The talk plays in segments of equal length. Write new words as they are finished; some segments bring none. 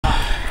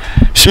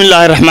بسم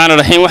الله الرحمن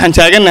الرحيم waxaan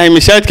taaganahay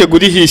masjidka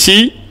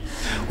gudihiisii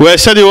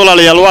weesadii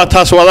walaalayaal waa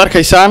taas wada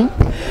arkaysaan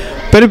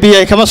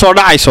Berbera kama soo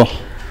dhacayso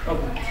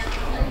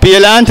biyo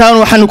la'aantaan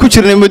waxaan ku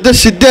jirnay muddo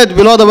 8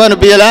 bilood baan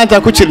biyo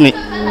la'aanta ku jirnay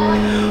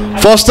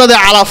foostada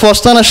cala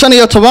foostana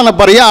 15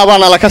 barya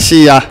baan la ka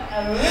siiyaa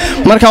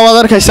marka wada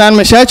arkaysaan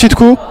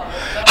masjidku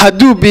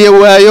haduu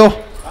biyo waayo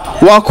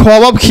waa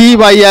koobabkii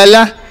baa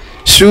yaala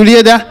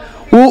suuliyada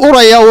uu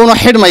uraya uu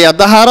xidhmaya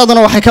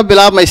dahaaraduna waxay ka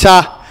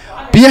bilaabmaysaa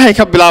biyahay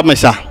ka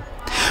bilaabmaysaa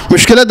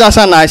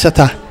mushkiladaasana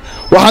haysata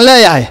waxaan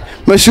leeyahay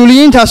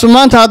mas'uuliyiintaas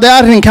maanta haday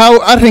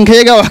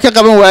arrinkayaga wax ka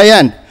qaban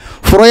waayaan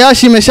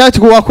furayaashii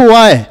masjidku waa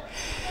kuwaaye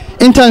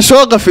intaan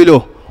soo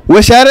qafilo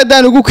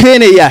wasaaradan ugu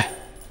keenaya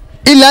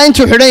ilaa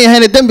intuu xidhan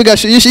yahay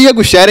dambigaas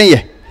iyagu saaran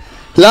yahay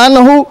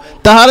laanahu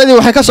dahaaradii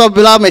waxay ka soo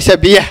bilaabmaysaa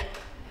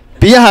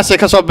biyahaas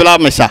ka soo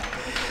bilaabmaysaa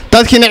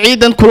dadkina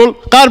ciidan kulul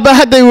qaar ba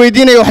haday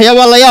weydiinay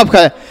waxyaabo la yaab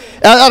kale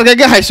aad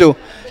argagaxayso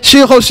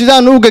sheekhow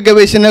sidaan u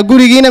gagabaysana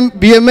gurigiina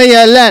biyo ma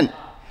yaalaan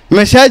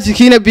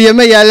masjidkiina biyo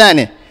ma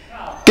yaalaane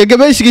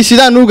gagabaysigii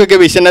sidaan u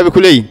gagabaysana ba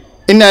kuleeyeen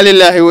inna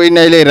lillahi wa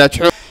inna ilayhi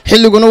raaji'uun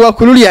xilliguna waa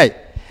kulul yahay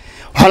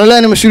waxaan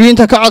leenahay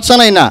mas'uuliyiinta ka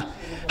codsanaynaa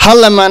hal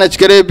la manage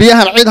gareey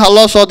biyahan cid ha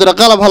loo soo diro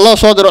qalab ha loo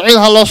soo diro cid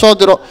ha loo soo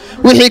diro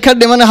wixii ka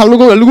dhiman ha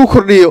lagu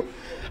kordhiyo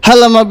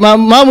hal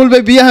maamul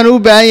bay biyahan u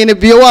baahan yihiin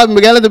biyo waa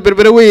magaalada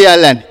Berbera way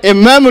yaalaan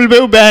maamul bay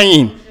u baahan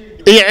yihiin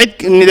iyo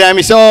cid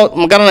nidaamisa oo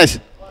ma garanaysa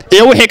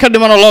iyo wixii ka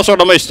dhiman loo soo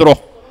dhameystiro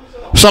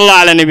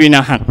sallallahu alayhi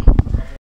wa sallam